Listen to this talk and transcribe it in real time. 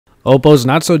Oppo's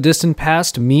not-so-distant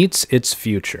past meets its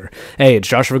future. Hey, it's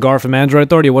Joshua Vergara from Android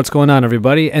Authority. What's going on,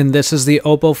 everybody? And this is the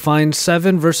Oppo Find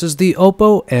 7 versus the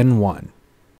Oppo N1.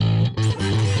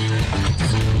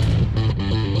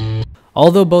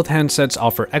 Although both handsets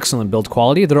offer excellent build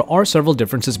quality, there are several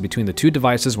differences between the two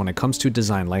devices when it comes to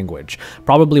design language.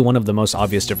 Probably one of the most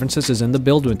obvious differences is in the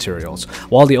build materials.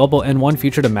 While the Oppo N1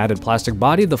 featured a matted plastic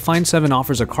body, the Find 7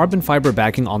 offers a carbon fiber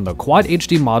backing on the Quad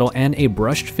HD model and a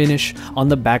brushed finish on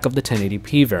the back of the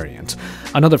 1080p variant.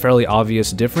 Another fairly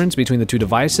obvious difference between the two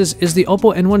devices is the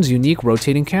Oppo N1's unique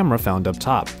rotating camera found up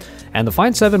top. And the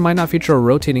Find 7 might not feature a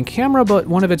rotating camera, but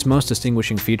one of its most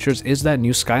distinguishing features is that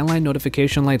new skyline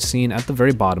notification light seen at the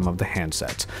very bottom of the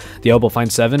handset. The Oppo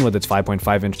Find 7 with its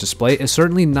 5.5-inch display is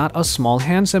certainly not a small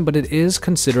handset, but it is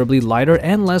considerably lighter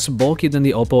and less bulky than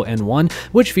the Oppo N1,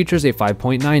 which features a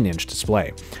 5.9-inch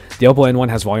display. The Oppo N1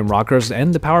 has volume rockers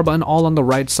and the power button all on the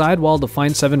right side, while the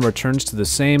Find 7 returns to the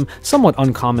same, somewhat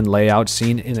uncommon layout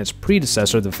seen in its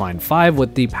predecessor, the Find 5,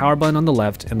 with the power button on the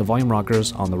left and the volume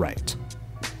rockers on the right.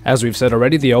 As we've said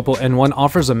already, the Oppo N1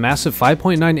 offers a massive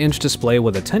 5.9-inch display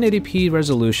with a 1080p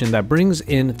resolution that brings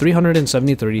in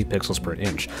 370 pixels per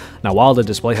inch. Now, while the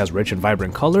display has rich and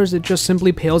vibrant colors, it just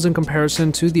simply pales in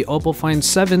comparison to the Oppo Find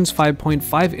 7's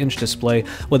 5.5-inch display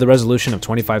with a resolution of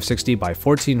 2560 by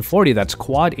 1440, that's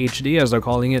Quad HD as they're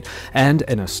calling it, and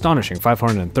an astonishing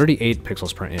 538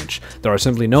 pixels per inch. There are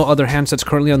simply no other handsets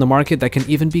currently on the market that can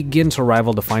even begin to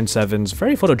rival the Find 7's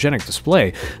very photogenic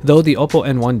display, though the Oppo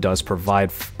N1 does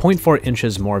provide 0.4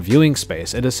 inches more viewing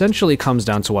space. It essentially comes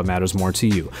down to what matters more to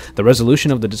you, the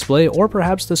resolution of the display or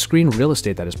perhaps the screen real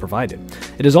estate that is provided.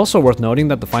 It is also worth noting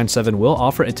that the Find 7 will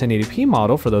offer a 1080p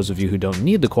model for those of you who don't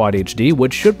need the Quad HD,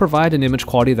 which should provide an image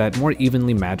quality that more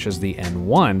evenly matches the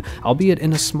N1, albeit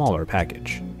in a smaller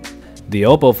package. The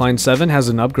Oppo Find 7 has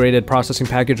an upgraded processing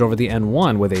package over the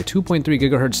N1 with a 2.3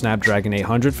 GHz Snapdragon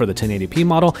 800 for the 1080p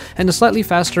model and a slightly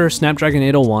faster Snapdragon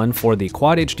 801 for the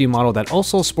Quad HD model that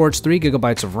also sports 3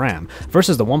 GB of RAM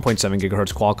versus the 1.7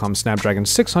 GHz Qualcomm Snapdragon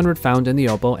 600 found in the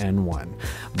Oppo N1.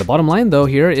 The bottom line though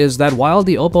here is that while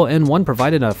the Oppo N1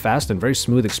 provided a fast and very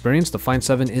smooth experience, the Find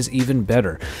 7 is even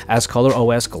better, as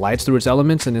ColorOS glides through its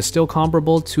elements and is still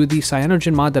comparable to the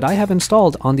Cyanogen mod that I have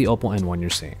installed on the Oppo N1 you're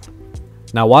seeing.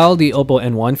 Now, while the Oppo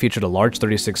N1 featured a large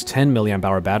 3610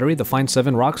 mAh battery, the Find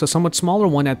 7 rocks a somewhat smaller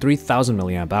one at 3000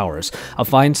 mAh. A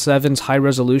Find 7's high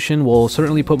resolution will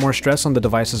certainly put more stress on the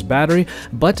device's battery,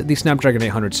 but the Snapdragon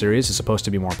 800 series is supposed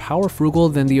to be more power frugal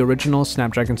than the original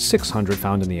Snapdragon 600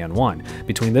 found in the N1.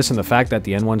 Between this and the fact that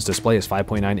the N1's display is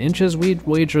 5.9 inches, we'd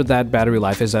wager that battery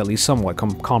life is at least somewhat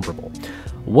comparable.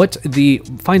 What the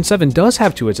Find 7 does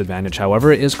have to its advantage,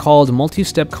 however, is called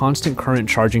multi-step constant current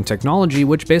charging technology,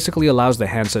 which basically allows the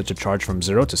handset to charge from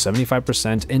 0 to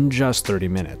 75% in just 30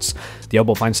 minutes. The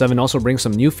Oppo Find 7 also brings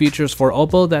some new features for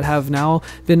Oppo that have now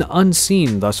been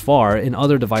unseen thus far in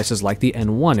other devices like the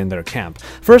N1 in their camp.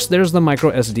 First, there's the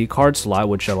micro SD card slot,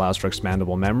 which allows for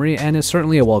expandable memory and is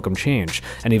certainly a welcome change.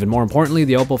 And even more importantly,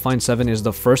 the Oppo Find 7 is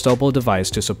the first Oppo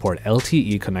device to support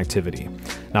LTE connectivity.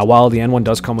 Now, while the N1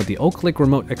 does come with the O-Click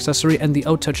remote accessory and the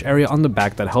O-Touch area on the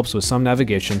back that helps with some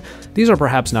navigation, these are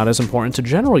perhaps not as important to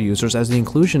general users as the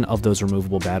inclusion of those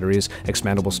removable batteries,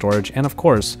 expandable storage, and of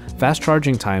course, fast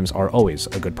charging times are always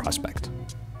a good prospect.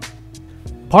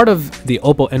 Part of the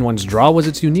Oppo N1's draw was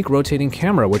its unique rotating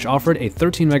camera, which offered a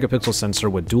 13-megapixel sensor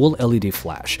with dual LED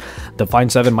flash. The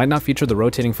Find 7 might not feature the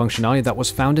rotating functionality that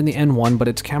was found in the N1, but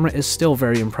its camera is still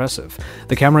very impressive.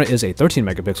 The camera is a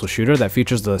 13-megapixel shooter that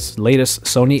features the latest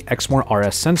Sony Exmor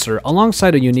RS sensor,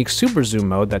 alongside a unique super zoom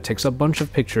mode that takes a bunch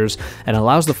of pictures and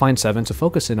allows the Find 7 to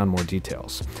focus in on more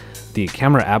details. The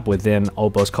camera app within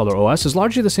Oppo's ColorOS is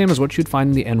largely the same as what you'd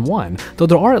find in the N1, though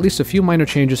there are at least a few minor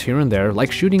changes here and there,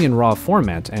 like shooting in RAW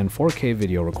format and 4K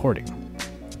video recording.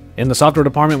 In the software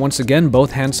department, once again,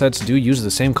 both handsets do use the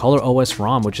same ColorOS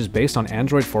ROM, which is based on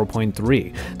Android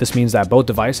 4.3. This means that both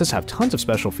devices have tons of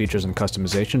special features and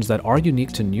customizations that are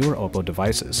unique to newer Oppo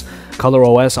devices.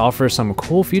 ColorOS offers some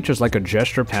cool features like a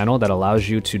gesture panel that allows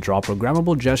you to draw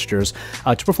programmable gestures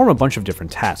to perform a bunch of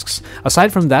different tasks.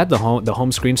 Aside from that, the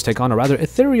home screens take on a rather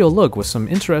ethereal look with some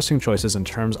interesting choices in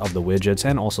terms of the widgets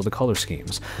and also the color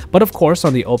schemes. But of course,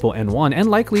 on the Oppo N1, and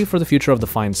likely for the future of the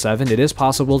Find 7, it is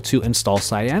possible to install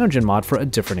Cyanogen mod for a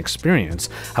different experience.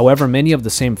 However, many of the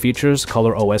same features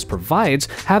ColorOS provides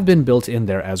have been built in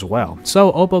there as well. So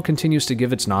Oppo continues to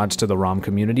give its nods to the ROM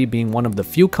community, being one of the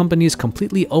few companies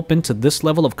completely open to this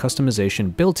level of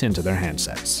customization built into their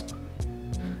handsets.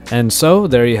 And so,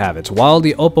 there you have it. While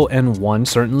the Oppo N1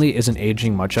 certainly isn't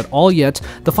aging much at all yet,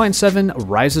 the Find 7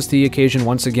 rises to the occasion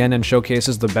once again and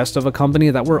showcases the best of a company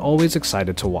that we're always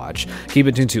excited to watch. Keep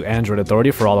it tuned to Android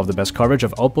Authority for all of the best coverage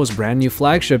of Oppo's brand new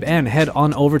flagship, and head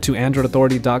on over to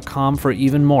AndroidAuthority.com for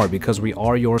even more, because we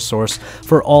are your source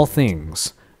for all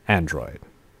things Android.